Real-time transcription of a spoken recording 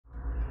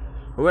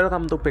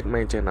Welcome to back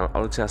my channel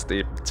All Just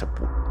Tip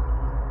Cepu.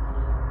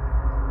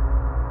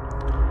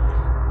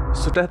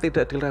 Sudah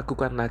tidak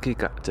diragukan lagi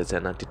kak,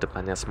 jajanan di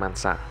depannya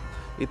SMANSA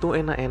itu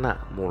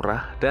enak-enak,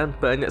 murah, dan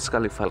banyak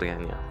sekali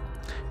variannya.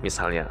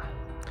 Misalnya,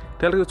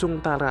 dari ujung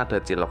utara ada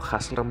cilok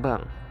khas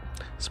Rembang,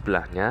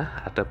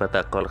 sebelahnya ada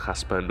batagor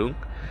khas Bandung,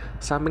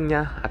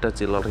 sampingnya ada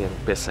cilor yang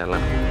best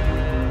seller.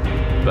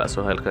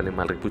 Bakso harga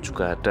 5.000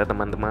 juga ada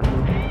teman-teman.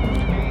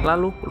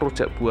 Lalu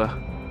rujak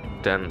buah.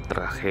 Dan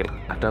terakhir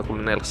ada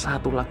kuliner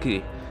satu lagi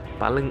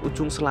paling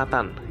ujung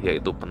selatan,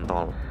 yaitu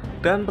pentol.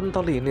 Dan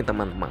pentol ini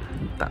teman-teman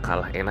tak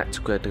kalah enak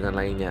juga dengan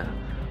lainnya,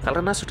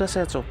 karena sudah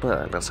saya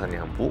coba,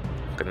 rasanya empuk,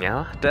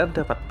 kenyal, dan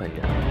dapat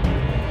banyak.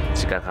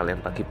 Jika kalian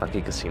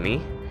pagi-pagi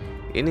kesini,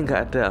 ini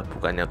nggak ada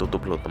bukannya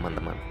tutup loh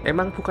teman-teman.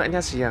 Emang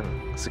bukanya siang,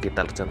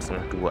 sekitar jam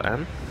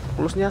 1:30-an,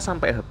 close-nya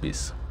sampai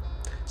habis.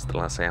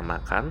 Setelah saya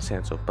makan, saya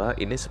coba,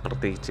 ini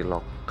seperti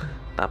cilok,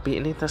 tapi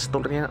ini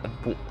teksturnya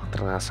empuk,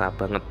 terasa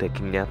banget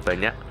dagingnya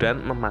banyak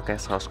dan memakai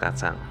saus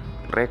kacang.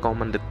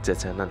 Recommended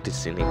jajanan di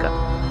sini kak.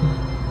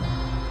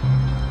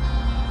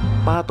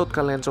 Patut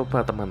kalian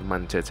coba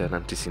teman-teman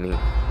jajanan di sini.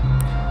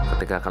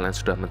 Ketika kalian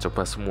sudah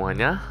mencoba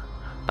semuanya,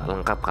 tak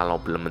lengkap kalau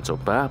belum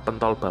mencoba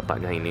pentol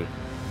bapaknya ini.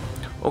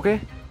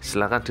 Oke,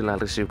 silakan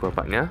dilarisi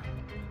bapaknya,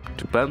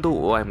 dibantu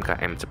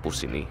UMKM Cepu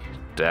sini.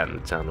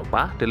 Dan jangan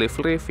lupa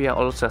delivery via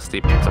All Just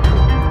Tip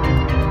Cepu.